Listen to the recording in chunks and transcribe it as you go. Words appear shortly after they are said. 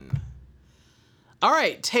All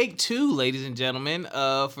right, take two, ladies and gentlemen.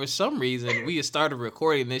 For some reason, we had started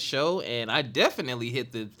recording this show, and I definitely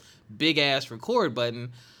hit the big ass record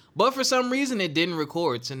button, but for some reason it didn't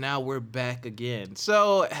record. So now we're back again.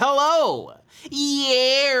 So hello,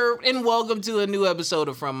 yeah, and welcome to a new episode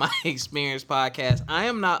of From My Experience podcast. I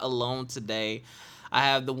am not alone today. I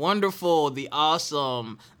have the wonderful, the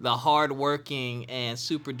awesome, the hardworking, and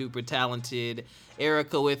super duper talented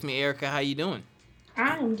Erica with me. Erica, how you doing?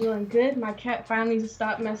 I am doing good. My cat finally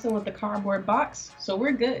stopped messing with the cardboard box, so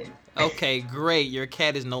we're good. Okay, great. Your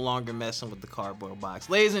cat is no longer messing with the cardboard box.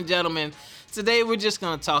 Ladies and gentlemen, today we're just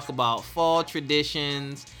going to talk about fall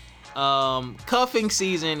traditions. Cuffing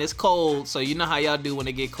season is cold, so you know how y'all do when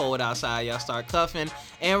it get cold outside. Y'all start cuffing.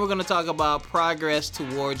 And we're going to talk about progress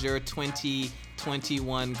towards your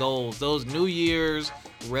 2021 goals. Those New Year's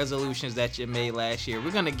resolutions that you made last year.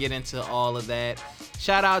 We're going to get into all of that.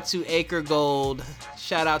 Shout out to Acre Gold,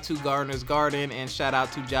 shout out to Gardener's Garden, and shout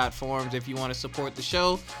out to Jot Forms. If you want to support the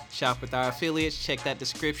show, shop with our affiliates. Check that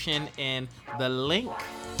description and the link.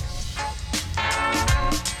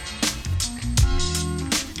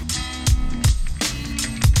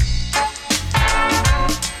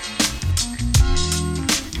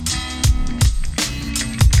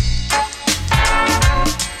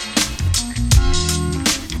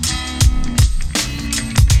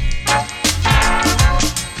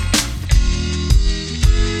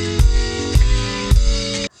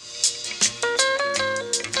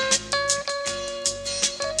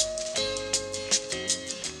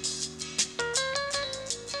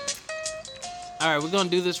 Alright, we're gonna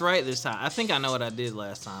do this right this time. I think I know what I did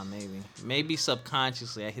last time, maybe. Maybe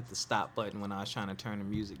subconsciously I hit the stop button when I was trying to turn the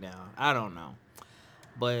music down. I don't know.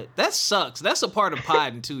 But that sucks. That's a part of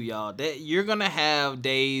podding too, y'all. That you're gonna have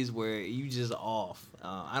days where you just off.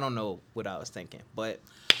 I don't know what I was thinking. But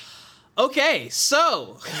okay,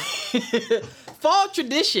 so fall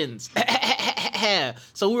traditions.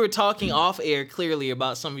 So we were talking off air clearly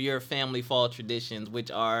about some of your family fall traditions, which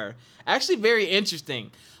are actually very interesting.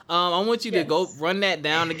 I want you to go run that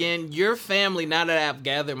down again. Your family, now that I've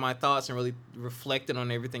gathered my thoughts and really reflected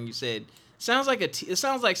on everything you said, sounds like it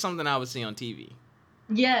sounds like something I would see on TV.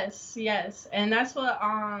 Yes, and that's what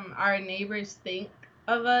our neighbors think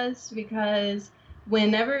of us, because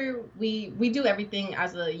whenever we do everything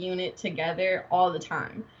as a unit together all the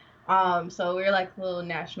time. So we're like little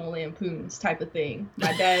National Lampoons type of thing.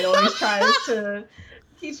 My dad always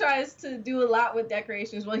tries to do a lot with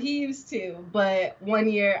decorations. Well, he used to, but one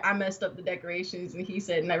year I messed up the decorations and he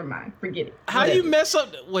said, never mind, forget it. How do you mess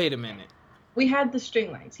up? Wait a minute. We had the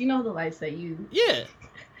string lights. You know the lights that you... Yeah.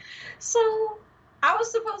 So I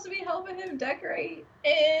was supposed to be helping him decorate,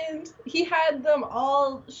 and he had them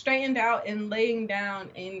all straightened out and laying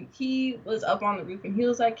down, and he was up on the roof and he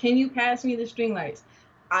was like, can you pass me the string lights?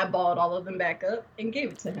 I balled all of them back up and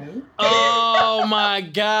gave it to him. Oh my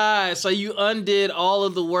God. So you undid all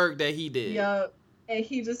of the work that he did. Yup. And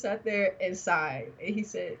he just sat there and sighed. And he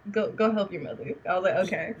said, go help your mother. I was like,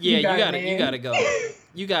 okay. Yeah, you gotta go.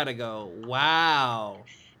 You gotta go. Wow.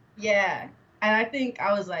 Yeah. And I think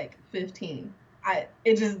I was like 15.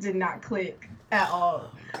 It just did not click at all.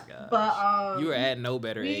 Oh my God. But you were at no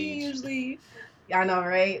better age. I know,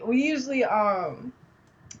 right? We usually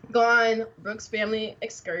go on Brooks family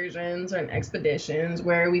excursions or expeditions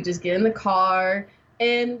where we just get in the car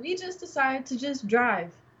and we just decide to just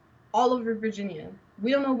drive all over Virginia.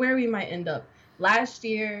 We don't know where we might end up. Last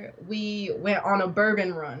year, we went on a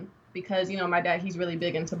bourbon run because, my dad, he's really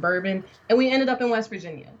big into bourbon, and we ended up in West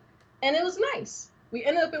Virginia. And it was nice. We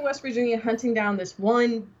ended up in West Virginia hunting down this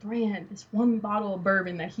one bottle of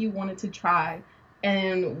bourbon that he wanted to try.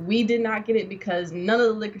 And we did not get it because none of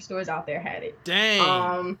the liquor stores out there had it.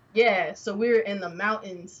 Dang. Yeah, so we were in the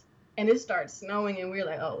mountains and it started snowing and we were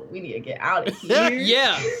like, oh, we need to get out of here.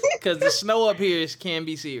 Yeah, because the snow up here can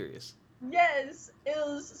be serious. Yes, it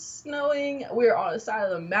was snowing. We were on the side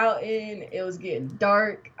of the mountain. It was getting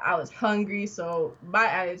dark. I was hungry, so my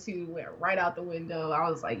attitude went right out the window. I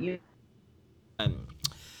was like,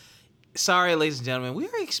 Sorry, ladies and gentlemen, we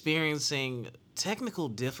are experiencing technical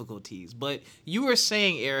difficulties, but you were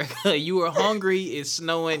saying, Erica, you were hungry, it's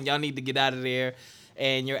snowing, y'all need to get out of there,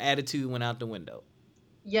 and your attitude went out the window.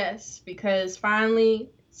 Yes, because finally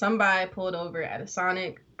somebody pulled over at a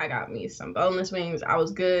Sonic. I got me some boneless wings. I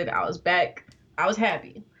was good. I was back. I was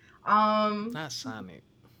happy. Not Sonic.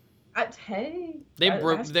 Their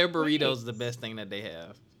burritos is the best thing that they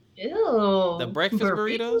have. Ew. The breakfast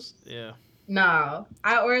burritos? Yeah. No,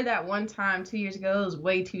 I ordered that one time 2 years ago. It was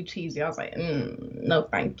way too cheesy. I was like, no,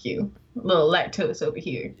 thank you. A little lactose over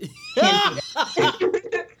here. Can't do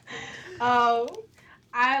that.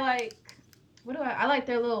 I what do I like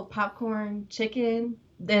their little popcorn chicken.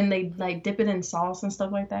 Then they like dip it in sauce and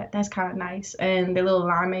stuff like that. That's kind of nice. And their little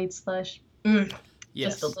limeade slush, just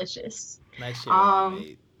Yes, delicious. nice shit Um,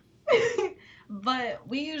 limeade. but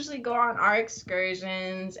we usually go on our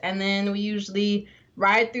excursions, and then we usually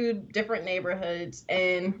ride through different neighborhoods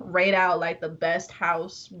and rate out like the best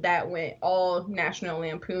house that went all National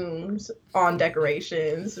Lampoons on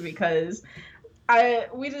decorations because I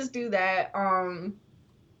we just do that.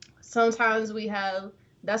 Sometimes we have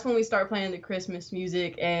that's when we start playing the Christmas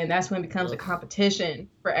music, and that's when it becomes a Ugh. competition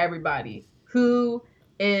for everybody. Who's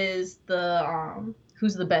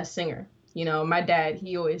the best singer? You know, my dad,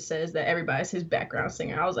 he always says that everybody's his background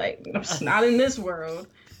singer. I was like, it's not in this world.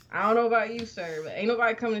 I don't know about you, sir, but ain't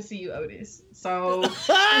nobody coming to see you, Otis. So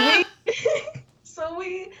we so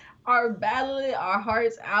we are battling our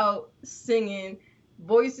hearts out, singing,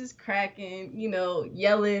 voices cracking,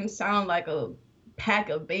 yelling, sound like a pack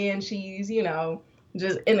of banshees,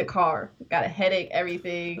 just in the car. Got a headache,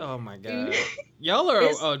 everything. Oh my Dude, god, y'all are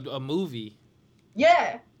it's a movie.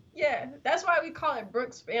 yeah, yeah. That's why we call it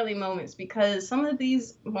Brooks Family Moments because some of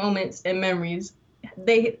these moments and memories,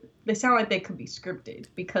 they sound like they could be scripted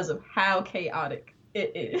because of how chaotic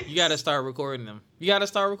it You got to is. start recording them. You got to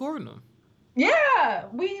start recording them. Yeah,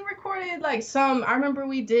 we recorded like some. I remember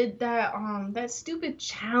we did that stupid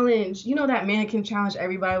challenge. You know that mannequin challenge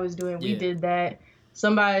everybody was doing. We Yeah. did that.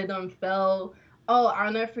 Somebody of them fell. Oh,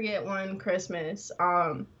 I'll never forget one Christmas.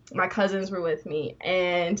 My cousins were with me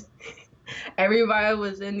and everybody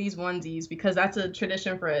was in these onesies because that's a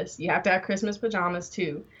tradition for us. You have to have Christmas pajamas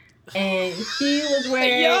too. And he was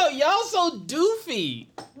wearing. Yo, y'all so doofy.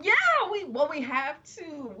 Yeah, we have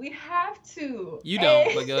to. We have to. You don't,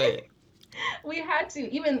 And but go ahead. we had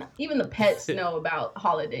to. Even the pets know about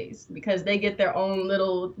holidays because they get their own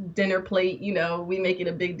little dinner plate. We make it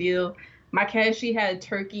a big deal. My cat, she had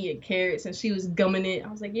turkey and carrots, and she was gumming it. I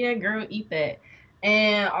was like, "Yeah, girl, eat that."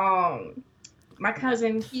 And my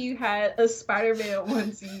cousin, he had a Spider-Man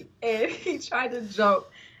onesie, and he tried to jump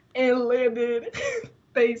and landed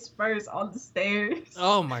face first on the stairs.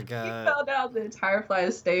 Oh my He god. fell down the entire flight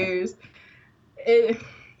of stairs. It,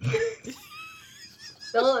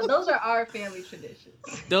 those are our family traditions.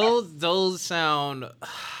 Those sound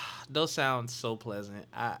those sound so pleasant.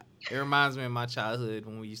 It reminds me of my childhood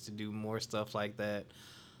when we used to do more stuff like that.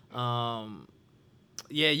 Um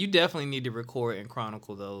yeah, you definitely need to record and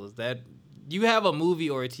chronicle those. That you have a movie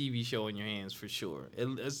or a TV show in your hands for sure.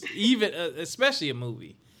 It's even especially a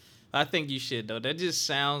movie. I think you should though. That just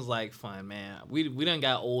sounds like fun, man. We done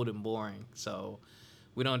got old and boring, so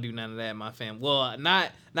we don't do none of that in my family. Well,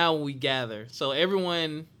 not when we gather. So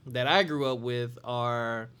everyone that I grew up with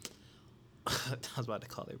are I was about to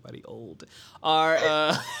call everybody old. Are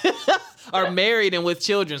are married and with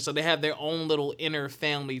children, so they have their own little inner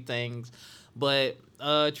family things. But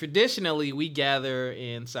traditionally, we gather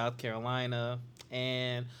in South Carolina,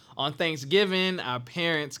 and on Thanksgiving, our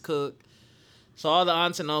parents cook. So all the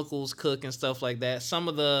aunts and uncles cook and stuff like that. Some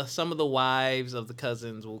of the wives of the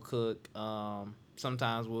cousins will cook.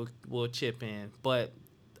 Sometimes we'll chip in, but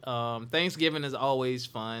Thanksgiving is always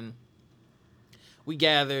fun. We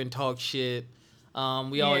gather and talk shit.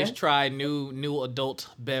 We always Yeah. try new adult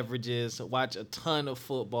beverages. Watch a ton of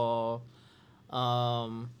football.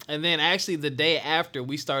 And then actually the day after,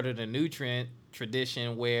 we started a new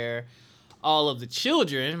tradition where all of the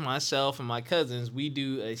children, myself and my cousins, we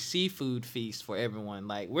do a seafood feast for everyone.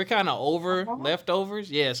 Like we're kind of over Uh-huh. leftovers,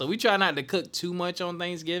 yeah. So we try not to cook too much on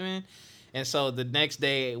Thanksgiving, and so the next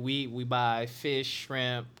day we buy fish,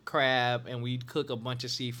 shrimp, crab, and we cook a bunch of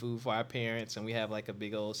seafood for our parents, and we have like a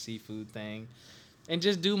big old seafood thing, and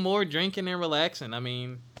just do more drinking and relaxing. I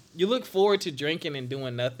mean, you look forward to drinking and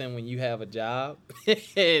doing nothing when you have a job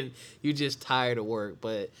and you just tired of work,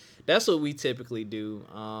 but that's what we typically do.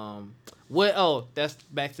 What? Oh, that's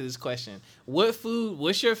back to this question. What food?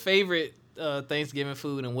 What's your favorite Thanksgiving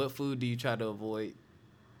food, and what food do you try to avoid?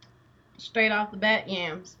 Straight off the bat,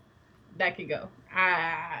 yams. That could go.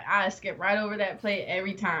 I skip right over that plate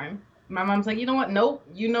every time. My mom's like, you know what? Nope.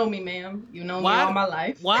 You know me, ma'am. You know me all Why? my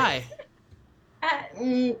life. Why?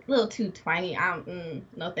 Little too twingy.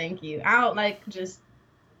 No, thank you. I don't like just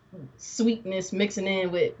sweetness mixing in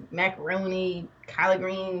with macaroni, collard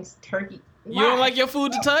greens, turkey. You don't Why? like your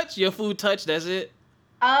food to No. touch? Your food touch. That's it.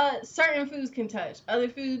 Certain foods can touch. Other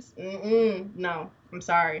foods, no. I'm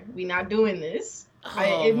sorry. We not doing this.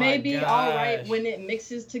 Oh It my may be all right gosh. when it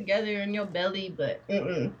mixes together in your belly, but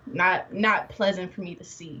not pleasant for me to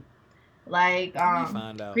see. Like Let me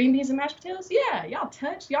find out. green beans and mashed potatoes, yeah, y'all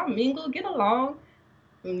touch, y'all mingle, get along.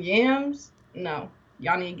 Yams, no,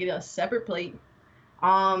 y'all need to get a separate plate.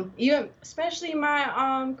 Even especially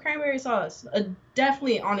my cranberry sauce,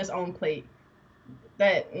 definitely on its own plate.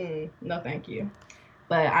 That no, thank you.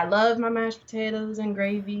 But I love my mashed potatoes and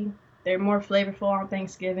gravy. They're more flavorful on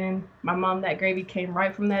Thanksgiving. My mom, that gravy came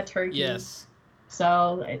right from that turkey. Yes.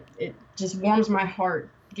 So it just warms my heart.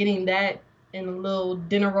 Getting that in a little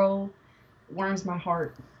dinner roll warms my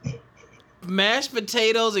heart. Mashed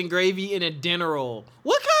potatoes and gravy in a dinner roll.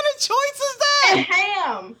 What kind of choice is And that?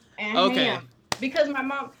 ham. And Okay. ham. Because my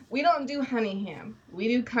mom, we don't do honey ham. We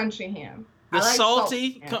do country ham. The I like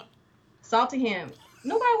salty. ham. Salty ham.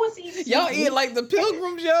 Nobody wants to eat sweet Y'all meat. eat like the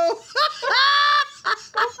pilgrims, yo.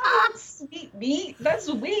 Nobody wants sweet meat.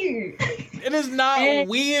 That's weird. It is not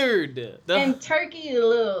weird. And turkey, a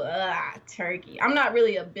little turkey. I'm not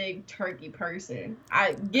really a big turkey person.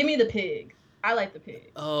 Give me the pig. I like the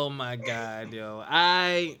pig. Oh my god, yo.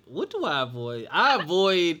 What do I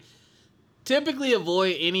avoid? Typically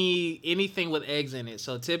avoid anything with eggs in it.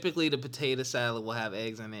 So typically the potato salad will have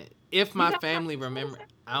eggs in it. If my family remember,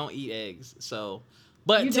 I don't eat eggs. So,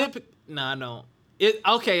 but no, I don't.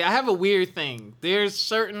 Okay, I have a weird thing. There's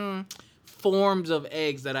certain forms of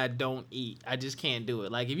eggs that I don't eat. I just can't do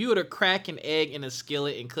it. Like if you were to crack an egg in a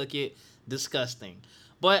skillet and cook it, disgusting.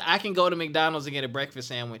 But I can go to McDonald's and get a breakfast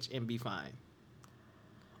sandwich and be fine.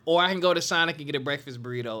 Or I can go to Sonic and get a breakfast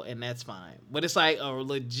burrito, and that's fine. But it's like a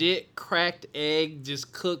legit cracked egg,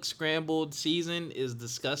 just cooked, scrambled, seasoned, is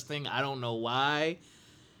disgusting. I don't know why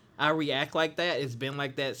I react like that. It's been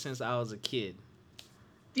like that since I was a kid.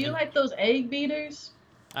 Do you like those egg beaters?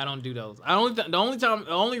 I don't do those. The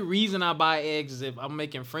only reason I buy eggs is if I'm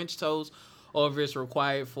making French toast or if it's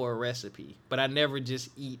required for a recipe. But I never just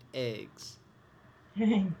eat eggs.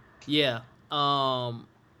 Yeah.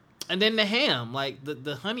 And then the ham, like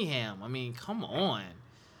the honey ham. I mean, come on.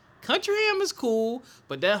 Country ham is cool,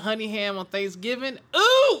 but that honey ham on Thanksgiving,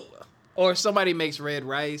 ooh! Or if somebody makes red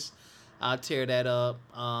rice, I'll tear that up.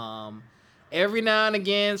 Every now and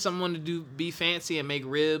again, someone to be fancy and make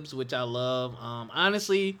ribs, which I love.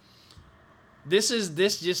 Honestly, this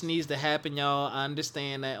just needs to happen, y'all. I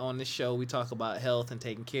understand that on this show we talk about health and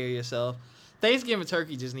taking care of yourself. Thanksgiving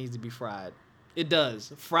turkey just needs to be fried. It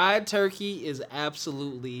does. Fried turkey is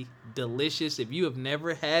absolutely delicious. If you have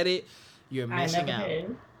never had it, you're missing out.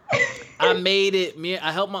 I made it.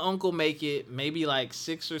 I helped my uncle make it maybe like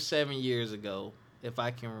 6 or 7 years ago, if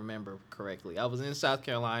I can remember correctly. I was in South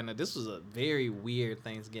Carolina. This was a very weird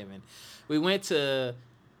Thanksgiving. We went to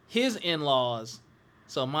his in-laws.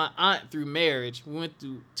 So my aunt, through marriage, we went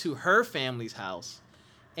to her family's house.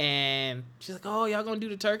 And she's like, oh, y'all gonna do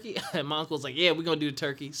the turkey? And my uncle's like, yeah, we're gonna do the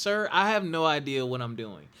turkey. Sir, I have no idea what I'm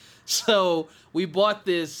doing. So we bought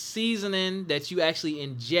this seasoning that you actually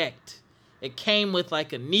inject. It came with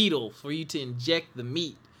like a needle for you to inject the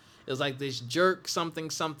meat. It was like this jerk something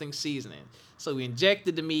seasoning. So we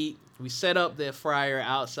injected the meat. We set up the fryer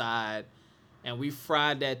outside. And we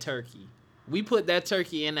fried that turkey. We put that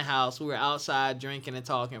turkey in the house. We were outside drinking and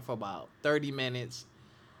talking for about 30 minutes.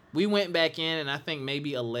 We went back in, and I think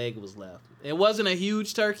maybe a leg was left. It wasn't a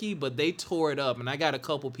huge turkey, but they tore it up, and I got a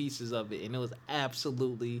couple pieces of it, and it was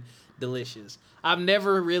absolutely delicious. I've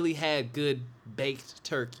never really had good baked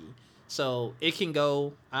turkey, so it can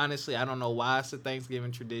go. Honestly, I don't know why it's a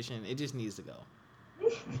Thanksgiving tradition. It just needs to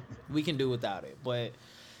go. We can do without it, but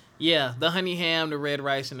yeah, the honey ham, the red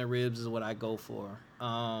rice, and the ribs is what I go for.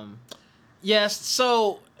 Yes,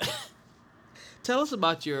 so tell us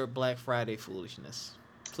about your Black Friday foolishness.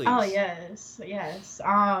 Please. Oh, yes.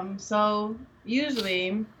 So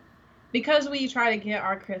usually, because we try to get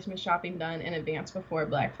our Christmas shopping done in advance before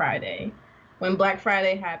Black Friday, when Black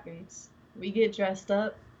Friday happens, we get dressed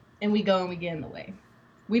up and we go and we get in the way.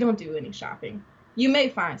 We don't do any shopping. You may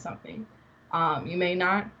find something, you may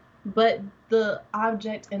not, but the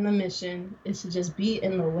object and the mission is to just be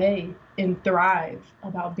in the way and thrive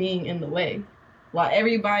about being in the way. While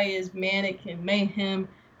everybody is manic and mayhem,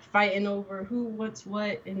 fighting over who, what's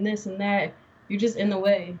what, and this and that. You're just in the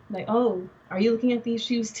way. Like, oh, are you looking at these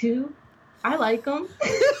shoes too? I like them.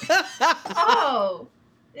 Oh,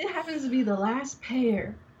 it happens to be the last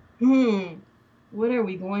pair. What are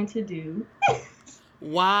we going to do?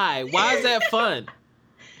 Why? Why is that fun?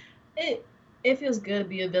 It feels good to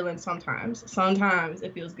be a villain sometimes. Sometimes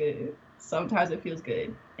it feels good. Sometimes it feels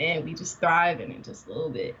good. And we just thrive in it just a little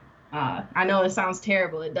bit. I know it sounds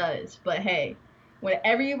terrible. It does. But hey, when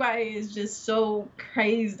everybody is just so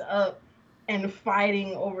crazed up and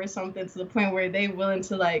fighting over something to the point where they willing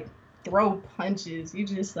to like throw punches, you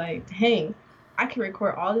just like, dang, I can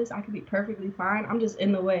record all this. I can be perfectly fine. I'm just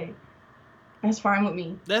in the way. That's fine with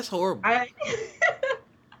me. That's horrible.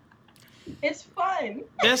 It's fun.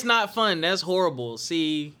 That's not fun. That's horrible.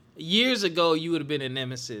 See, Years ago, you would have been a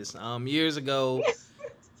nemesis. Years ago,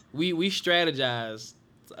 we strategized.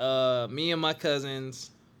 Me and my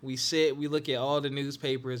cousins, we look at all the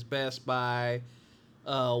newspapers, Best Buy,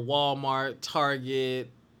 Walmart, Target,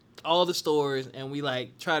 all the stores, and we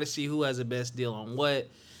like try to see who has the best deal on what.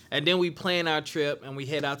 And then we plan our trip and we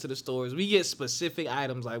head out to the stores. We get specific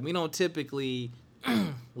items. Like we don't typically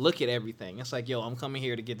look at everything. It's like, yo, I'm coming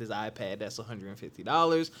here to get this iPad that's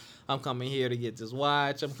 $150. I'm coming here to get this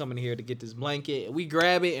watch. I'm coming here to get this blanket. We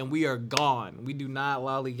grab it and we are gone. We do not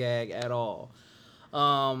lollygag at all.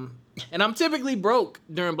 And I'm typically broke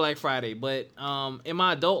during Black Friday, but in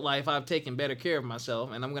my adult life, I've taken better care of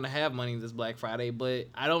myself, and I'm gonna have money this Black Friday, but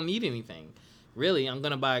I don't need anything. Really, I'm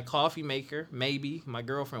gonna buy a coffee maker. Maybe my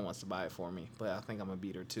girlfriend wants to buy it for me, but I think I'm gonna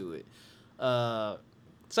beat her to it.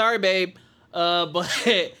 Sorry, babe.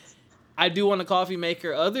 But I do want a coffee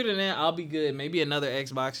maker. Other than that, I'll be good. Maybe another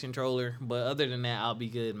Xbox controller, but other than that, I'll be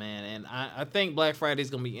good, man. And I think Black Friday is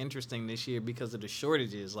gonna be interesting this year because of the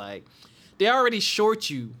shortages. Like, they already short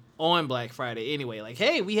you on Black Friday anyway. Like,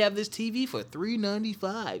 hey, we have this TV for $395,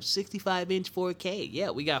 65-inch 4K.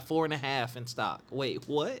 Yeah, we got 4.5 in stock. Wait,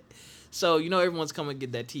 what? So, everyone's coming to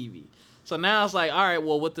get that TV. So now it's like, all right,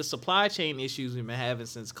 well, with the supply chain issues we've been having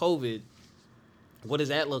since COVID, what does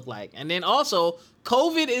that look like? And then also,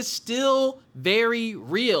 COVID is still very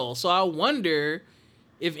real. So I wonder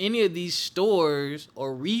if any of these stores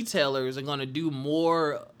or retailers are going to do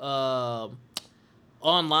more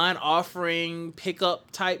online offering pickup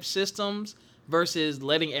type systems versus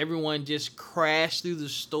letting everyone just crash through the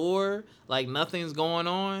store like nothing's going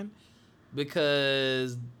on,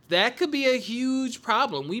 because that could be a huge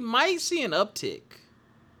problem. We might see an uptick.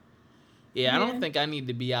 Yeah, I don't think I need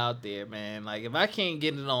to be out there, man. Like, if I can't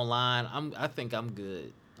get it online, I think I'm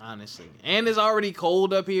good, honestly. And it's already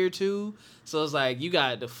cold up here too, so it's like you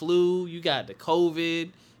got the flu, you got the COVID.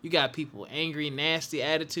 You got people angry, nasty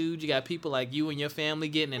attitude. You got people like you and your family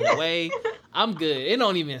getting in the way. I'm good. It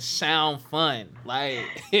don't even sound fun. Like,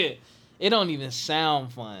 it don't even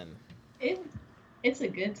sound fun. It's a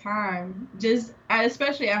good time. Just,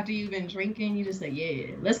 especially after you've been drinking, you just say,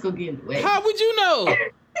 yeah, let's go get in the way. How would you know?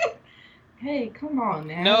 Hey, come on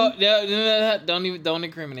now. No, don't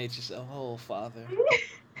incriminate yourself. Oh, Father.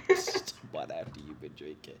 What after you've been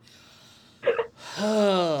drinking?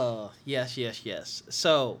 Oh, yes.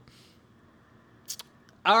 So,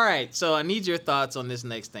 all right. So I need your thoughts on this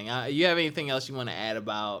next thing. You have anything else you want to add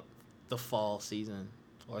about the fall season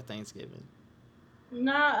or Thanksgiving?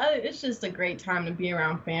 Nah, it's just a great time to be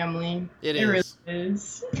around family. It really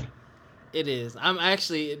is. It is.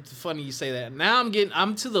 It's funny you say that. Now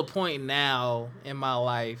I'm to the point now in my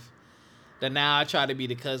life that now I try to be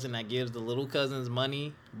the cousin that gives the little cousins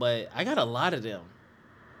money, but I got a lot of them.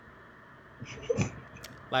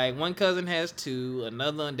 Like, one cousin has 2,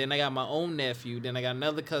 another one, then I got my own nephew, then I got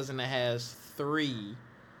another cousin that has 3.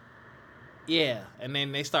 Yeah, and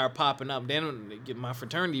then they start popping up. Then my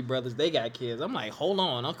fraternity brothers, they got kids. I'm like, hold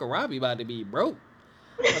on, Uncle Robbie about to be broke.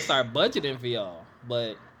 I start budgeting for y'all.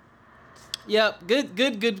 But yep, good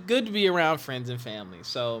to be around friends and family.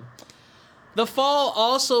 So the fall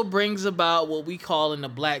also brings about what we call in the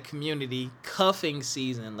black community cuffing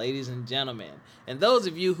season, ladies and gentlemen. And those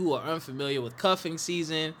of you who are unfamiliar with cuffing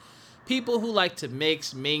season, people who like to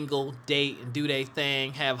mix, mingle, date, and do their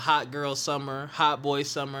thing, have hot girl summer, hot boy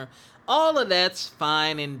summer, all of that's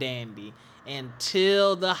fine and dandy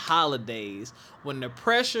until the holidays, when the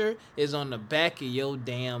pressure is on the back of your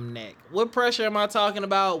damn neck. What pressure am I talking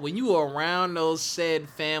about? When you are around those said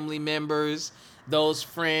family members, those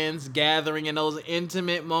friends, gathering in those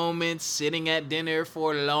intimate moments, sitting at dinner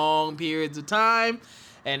for long periods of time,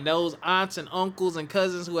 and those aunts and uncles and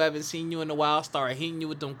cousins who haven't seen you in a while start hitting you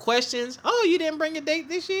with them questions. Oh, you didn't bring a date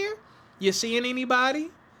this year? You seeing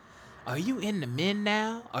anybody? Are you into men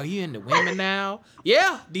now? Are you into women now?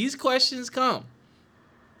 Yeah, these questions come.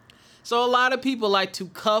 So a lot of people like to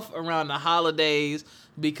cuff around the holidays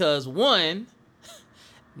because, one,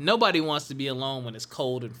 nobody wants to be alone when it's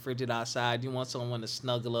cold and frigid outside. You want someone to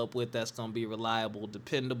snuggle up with that's going to be reliable,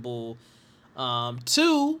 dependable.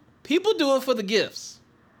 2, people do it for the gifts.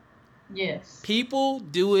 Yes. People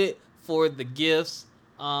do it for the gifts.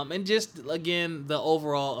 And just, again, the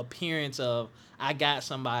overall appearance of, I got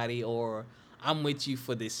somebody, or I'm with you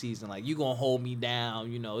for this season. Like, you going to hold me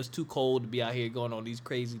down. You know, it's too cold to be out here going on these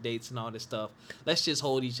crazy dates and all this stuff. Let's just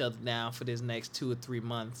hold each other down for this next 2 or 3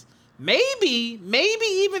 months. Maybe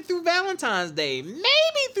even through Valentine's Day.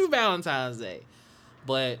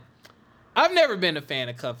 But I've never been a fan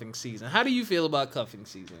of cuffing season. How do you feel about cuffing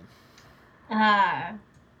season?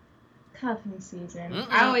 cuffing season. Mm-mm.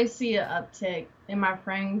 I always see an uptick in my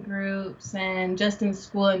friend groups and just in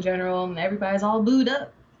school in general, and everybody's all booed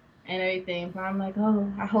up and everything. But I'm like, oh,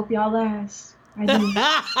 I hope y'all last. I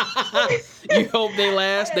do. You hope they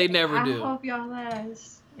last? They never I do. hope y'all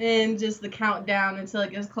last. And just the countdown until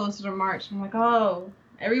it gets closer to March. I'm like, oh,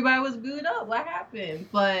 everybody was booed up. What happened?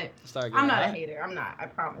 But I'm not a hater. I'm not. I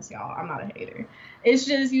promise y'all, I'm not a hater. It's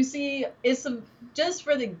just, you see, it's just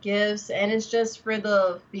for the gifts, and it's just for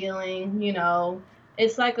the feeling, you know.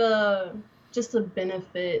 It's like just a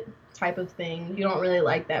benefit type of thing. You don't really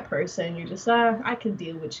like that person. You're just, I could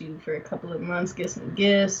deal with you for a couple of months, get some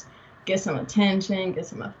gifts, get some attention, get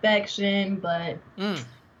some affection. But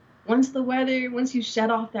once you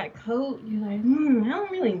shut off that coat, you're like, I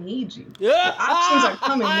don't really need you. The options are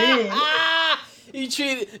coming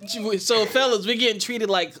in. So fellas, we're getting treated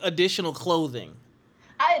like additional clothing.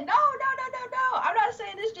 No. I'm not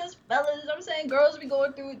saying it's just fellas. I'm saying girls be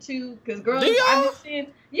going through it too. Cause girls, I've been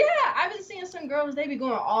seeing some girls, they be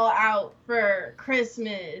going all out for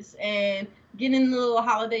Christmas and getting the little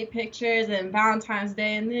holiday pictures and Valentine's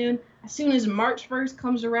Day, and then as soon as March 1st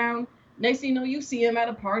comes around, next thing you know, you see him at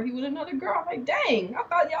a party with another girl. I'm like, dang, I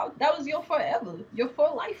thought y'all, that was your forever, your for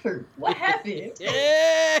lifer. What happened?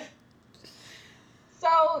 Yeah.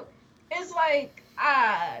 So it's like,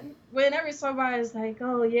 whenever somebody's like,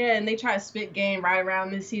 oh yeah, and they try to spit game right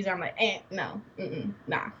around this season, I'm like, no,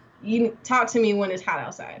 nah. You talk to me when it's hot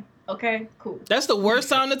outside. Okay, cool. That's the worst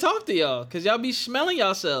time to talk to y'all, because y'all be smelling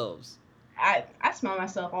yourselves. I smell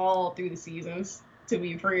myself all through the seasons, to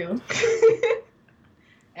be real.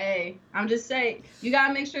 Hey, I'm just saying, you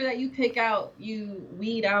gotta make sure that you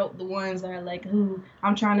weed out the ones that are like, ooh,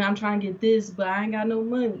 I'm trying to get this, but I ain't got no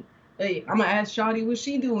money. Hey, I'm gonna ask Shawty what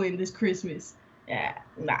she doing this Christmas. Yeah,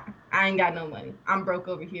 nah, I ain't got no money. I'm broke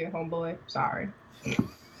over here, homeboy. Sorry.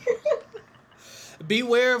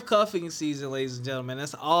 Beware of cuffing season, ladies and gentlemen.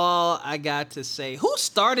 That's all I got to say. Who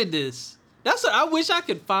started this? I wish I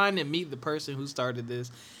could find and meet the person who started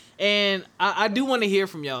this. And I do want to hear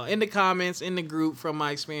from y'all in the comments, in the group from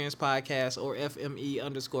My Experience Podcast or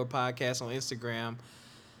FME_podcast on Instagram.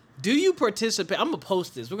 Do you participate? I'm going to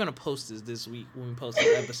post this. We're going to post this week when we post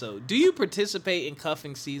the episode. Do you participate in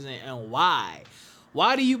cuffing season, and why?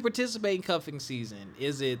 Why do you participate in cuffing season?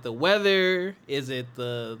 Is it the weather? Is it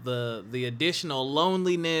the additional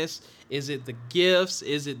loneliness? Is it the gifts?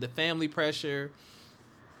 Is it the family pressure?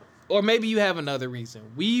 Or maybe you have another reason.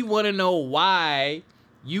 We want to know why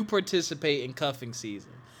you participate in cuffing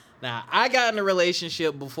season. Now, I got in a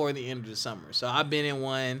relationship before the end of the summer, so I've been in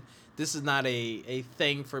one. This is not a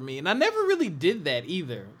thing for me, and I never really did that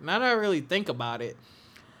either. Now that I really think about it,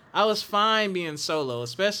 I was fine being solo,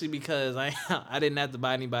 especially because I didn't have to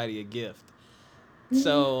buy anybody a gift.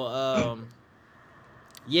 So,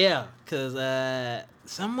 yeah, because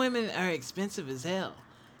some women are expensive as hell.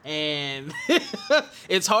 And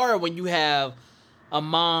it's hard when you have a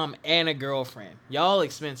mom and a girlfriend. Y'all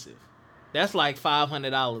expensive. That's like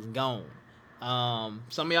 $500 gone.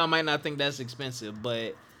 Some of y'all might not think that's expensive,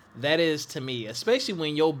 but that is to me, especially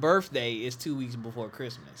when your birthday is 2 weeks before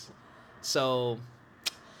Christmas. So,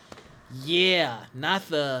 yeah, not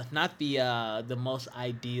the most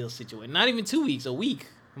ideal situation. Not even 2 weeks, a week.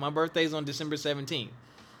 My birthday's on December 17th.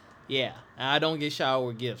 Yeah, I don't get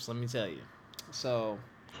shower gifts, let me tell you. So,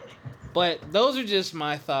 but those are just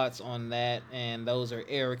my thoughts on that, and those are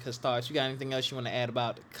Erica's thoughts. You got anything else you want to add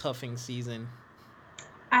about cuffing season?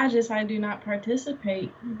 I do not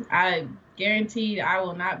participate. I guaranteed I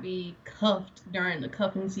will not be cuffed during the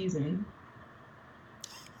cuffing season.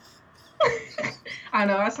 I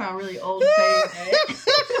know I sound really old saying that.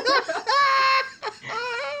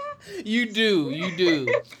 You do.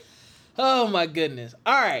 Oh my goodness.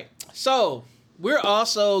 All right. So, we're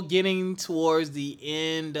also getting towards the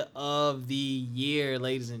end of the year,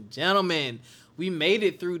 ladies and gentlemen. We made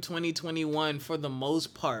it through 2021 for the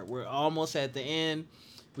most part. We're almost at the end.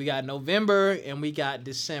 We got November and we got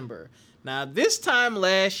December. Now, this time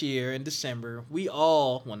last year in December, we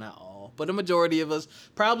all, well, not all, but a majority of us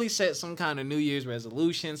probably set some kind of New Year's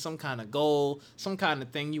resolution, some kind of goal, some kind of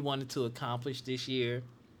thing you wanted to accomplish this year.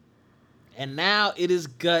 And now it is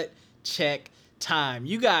gut check time.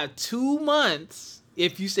 You got 2 months.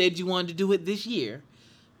 If you said you wanted to do it this year,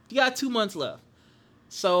 you got 2 months left.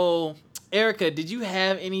 So, Erica, did you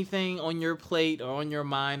have anything on your plate or on your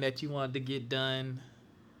mind that you wanted to get done?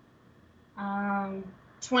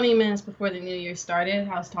 20 minutes before the new year started,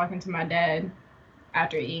 I was talking to my dad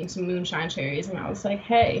after eating some moonshine cherries, and I was like,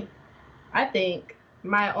 hey, I think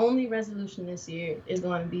my only resolution this year is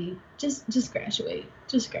going to be just graduate.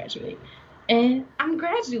 And I'm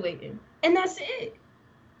graduating. And that's it.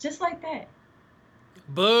 Just like that.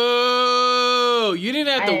 Boo! You didn't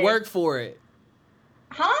have to work for it.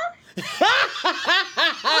 Huh?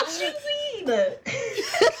 What you mean?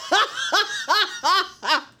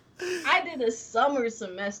 I did a summer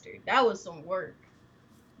semester. That was some work.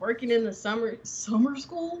 Working in the summer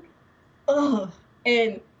school? Ugh.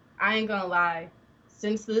 And I ain't gonna lie.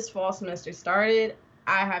 Since this fall semester started,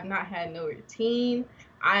 I have not had no routine.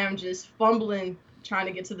 I am just fumbling trying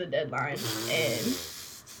to get to the deadline. And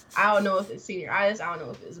I don't know if it's senioritis, I don't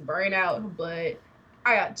know if it's burnout, but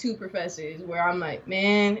I got 2 professors where I'm like,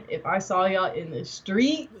 man, if I saw y'all in the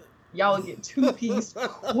street, y'all would get 2-piece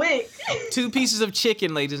quick. 2 pieces of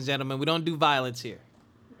chicken, ladies and gentlemen. We don't do violence here.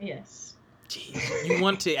 Yes. Jeez, you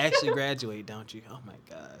want to actually graduate, don't you? Oh my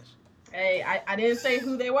gosh. Hey, I didn't say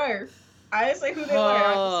who they were. I just said it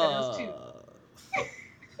was 2.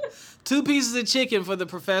 2 pieces of chicken for the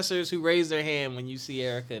professors who raise their hand when you see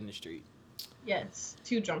Erica in the street. Yes,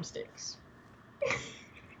 2 drumsticks.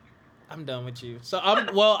 I'm done with you. So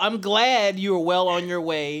I'm glad you were well on your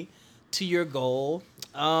way to your goal.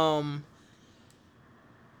 Hell,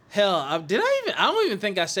 I don't even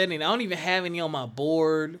think I said anything. I don't even have any on my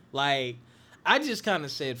board. Like, I just kind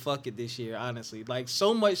of said fuck it this year, honestly. Like,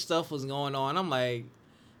 so much stuff was going on. I'm like,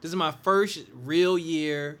 this is my first real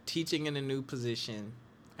year teaching in a new position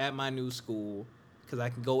at my new school because I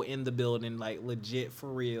can go in the building, like, legit for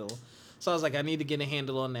real. So I was like, I need to get a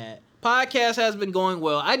handle on that. Podcast has been going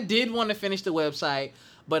well. I did want to finish the website,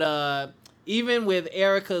 but even with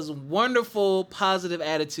Erica's wonderful, positive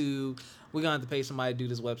attitude, we're going to have to pay somebody to do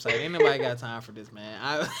this website. Ain't nobody got time for this,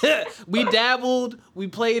 man. We dabbled. We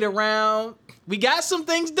played around. We got some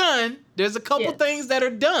things done. There's a couple things that are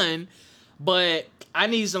done, but I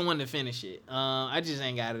need someone to finish it. I just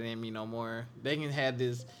ain't got it in me no more. They can have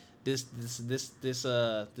this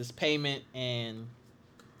payment, and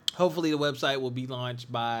hopefully the website will be launched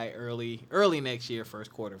by early next year,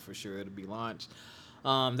 first quarter for sure. It'll be launched.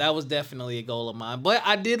 That was definitely a goal of mine, but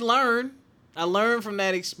I did learn. I learned from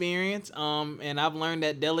that experience, and I've learned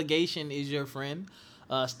that delegation is your friend.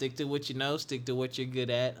 Stick to what you know, stick to what you're good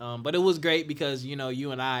at. But it was great because, you know,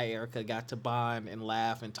 you and I, Erica, got to bond and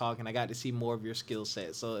laugh and talk, and I got to see more of your skill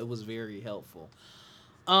set, so it was very helpful.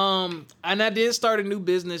 And I did start a new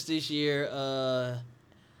business this year,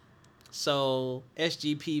 so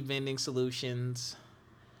SGP Vending Solutions.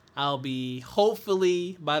 I'll be,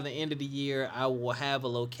 hopefully, by the end of the year, I will have a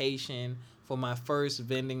location for my first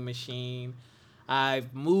vending machine.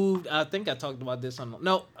 I've moved. I think I talked about this on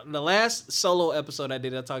the last solo episode I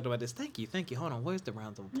did. I talked about this. Thank you. Hold on. Where's the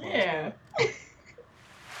round of applause? Yeah.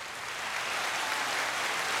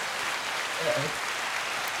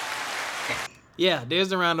 Yeah, there's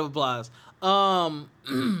the round of applause.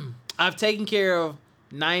 I've taken care of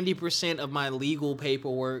 90% of my legal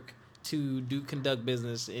paperwork to conduct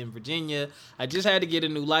business in Virginia. I just had to get a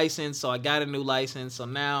new license, so I got a new license. So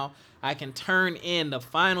now I can turn in the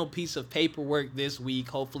final piece of paperwork this week.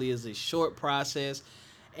 Hopefully it's a short process,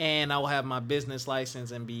 and I will have my business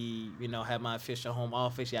license and have my official home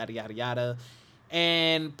office, yada, yada, yada.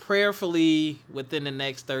 And prayerfully, within the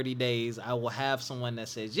next 30 days, I will have someone that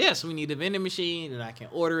says, yes, we need a vending machine, and I can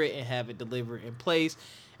order it and have it delivered in place.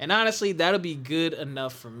 And honestly, that'll be good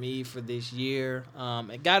enough for me for this year. I'm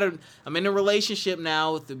in a relationship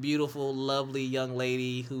now with a beautiful, lovely young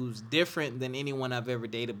lady who's different than anyone I've ever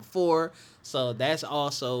dated before. So that's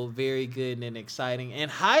also very good and exciting and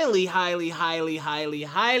highly, highly, highly, highly,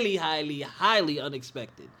 highly, highly, highly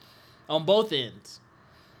unexpected on both ends.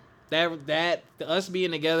 That us being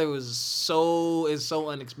together is so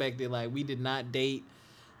unexpected. Like, we did not date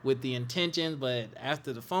with the intention, but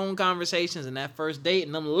after the phone conversations and that first date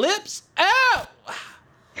and them lips out,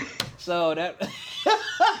 so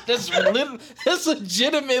that's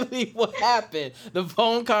legitimately what happened. The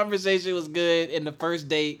phone conversation was good, and the first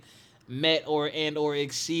date met or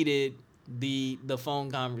exceeded the phone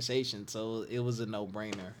conversation, so it was a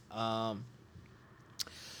no-brainer.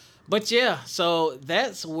 But yeah, so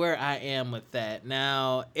that's where I am with that.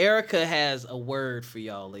 Now, Erica has a word for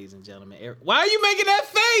y'all, ladies and gentlemen. Why are you making that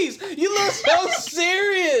face? You look so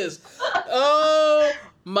serious. Oh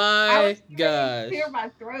my gosh. Clear my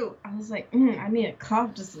throat. I was like, I need to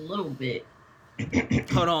cough just a little bit.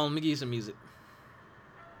 Hold on, let me give you some music.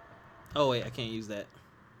 Oh wait, I can't use that.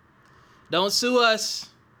 Don't sue us.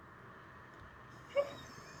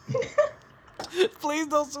 Please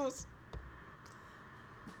don't sue us.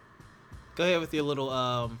 Go ahead with your little,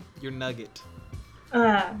 your nugget.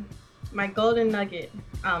 My golden nugget,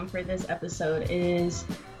 for this episode is,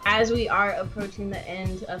 as we are approaching the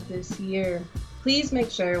end of this year, please make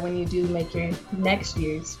sure when you do make your next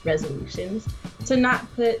year's resolutions to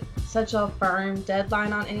not put such a firm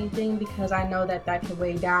deadline on anything because I know that that could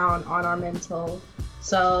weigh down on our mental.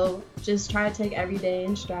 So just try to take every day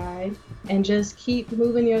in stride and just keep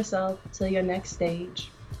moving yourself to your next stage.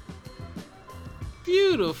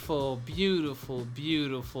 Beautiful, beautiful,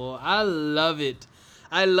 beautiful. I love it.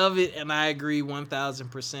 I love it, and I agree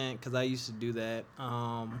 1,000% because I used to do that.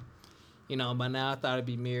 By now I thought I'd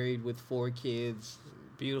be married with 4 kids,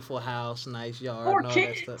 beautiful house, nice yard, Four and all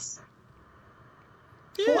that stuff. kids.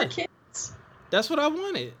 Four Yeah, kids. that's what I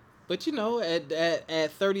wanted. But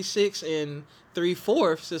at 36 and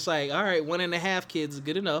 3/4, it's like, all right, 1.5 kids is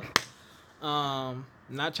good enough.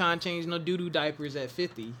 Not trying to change no doo doo diapers at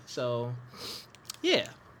 50. So, yeah,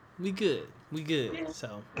 we good. We good. Yeah.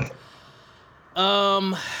 So,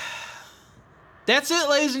 um, that's it,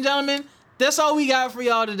 ladies and gentlemen. That's all we got for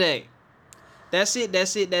y'all today. That's it.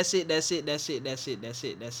 That's it. That's it. That's it. That's it. That's it. That's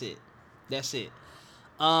it. That's it. That's it.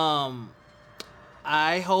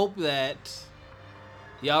 I hope that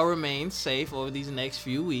y'all remain safe over these next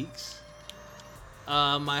few weeks.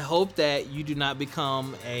 I hope that you do not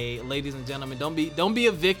become ladies and gentlemen, don't be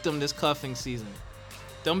a victim this cuffing season.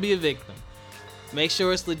 Don't be a victim. Make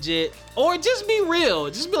sure it's legit, or just be real.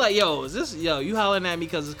 Just be like, you hollering at me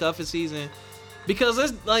because it's cuffing season? Because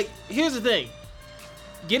it's like, here's the thing.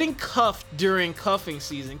 Getting cuffed during cuffing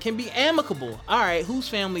season can be amicable. All right, whose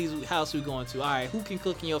family's house we going to? All right, who can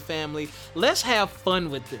cook in your family? Let's have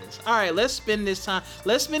fun with this. All right, let's spend this time.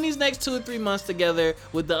 Let's spend these next 2 or 3 months together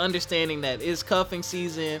with the understanding that it's cuffing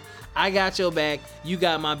season. I got your back. You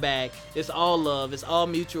got my back. It's all love. It's all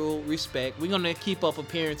mutual respect. We're going to keep up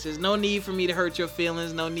appearances. No need for me to hurt your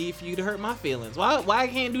feelings. No need for you to hurt my feelings. Why I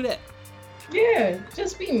can't do that? Yeah,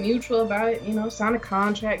 just be mutual about it. Sign a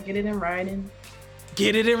contract, get it in writing.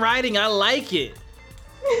 Get it in writing. I like it.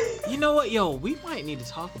 You know what? Yo, we might need to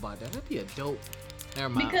talk about that. That'd be a dope. Never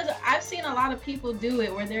mind. Because I've seen a lot of people do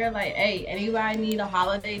it where they're like, hey, anybody need a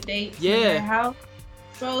holiday date to their house?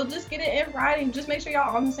 So just get it in writing. Just make sure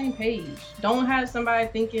y'all on the same page. Don't have somebody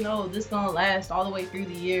thinking, oh, this gonna last all the way through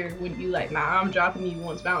the year when you like, nah, I'm dropping you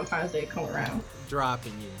once Valentine's Day come around.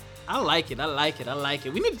 Dropping you. I like it. I like it. I like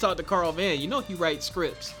it. We need to talk to Carl Van. You know he writes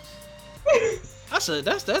scripts. That's a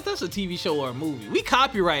TV show or a movie. We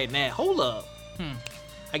copyrighting that. Hold up.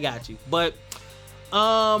 I got you. But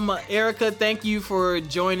Erica, thank you for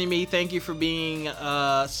joining me. Thank you for being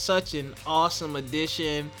such an awesome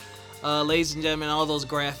addition. Ladies and gentlemen, all those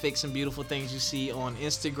graphics and beautiful things you see on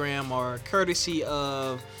Instagram are courtesy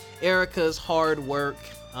of Erica's hard work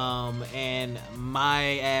and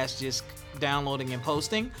my ass just downloading and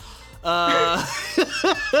posting. So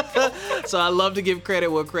I love to give credit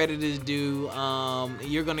where credit is due.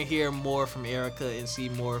 You're gonna hear more from Erica and see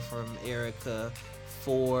more from Erica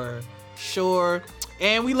for sure.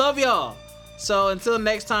 And we love y'all. So until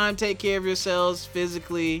next time, take care of yourselves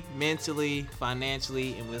physically, mentally,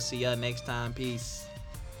 financially, and we'll see y'all next time. Peace.